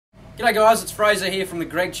G'day guys, it's Fraser here from the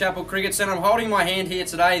Greg Chappell Cricket Centre. I'm holding in my hand here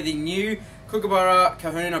today the new Kookaburra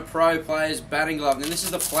Kahuna Pro Players batting glove. Now this is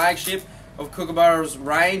the flagship of Kookaburra's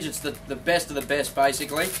range. It's the best of the best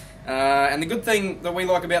basically. And the good thing that we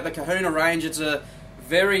like about the Kahuna range, it's a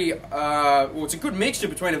very, it's a good mixture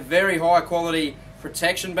between a very high quality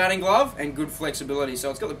protection batting glove and good flexibility. So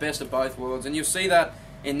it's got the best of both worlds, and you'll see that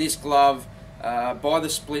in this glove by the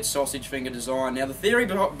split sausage finger design. Now the theory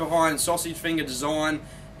behind sausage finger design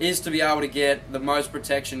is to be able to get the most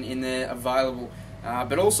protection in there available.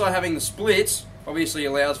 But also having the splits obviously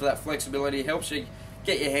allows for that flexibility, helps you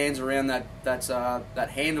get your hands around that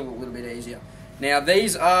handle a little bit easier. Now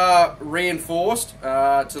these are reinforced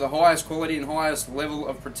to the highest quality and highest level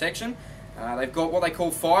of protection. They've got what they call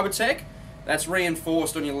fibre tech. That's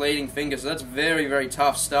reinforced on your leading finger, so that's very, very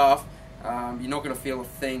tough stuff. You're not going to feel a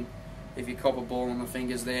thing if you cop a ball on the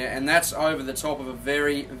fingers there, and that's over the top of a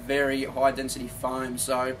very, very high density foam.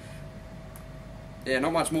 So yeah,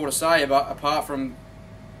 not much more to say apart from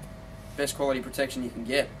best quality protection you can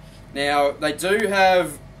get. Now they do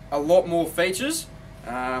have a lot more features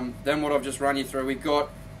than what I've just run you through. We've got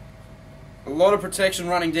a lot of protection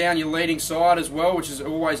running down your leading side as well, which is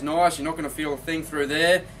always nice. You're not going to feel a thing through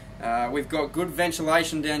there. We've got good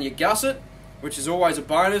ventilation down your gusset, which is always a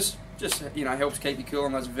bonus. Just, you know, helps keep you cool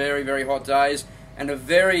on those very, very hot days. And a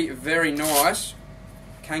very, very nice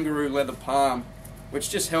kangaroo leather palm, which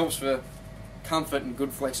just helps for comfort and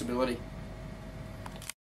good flexibility.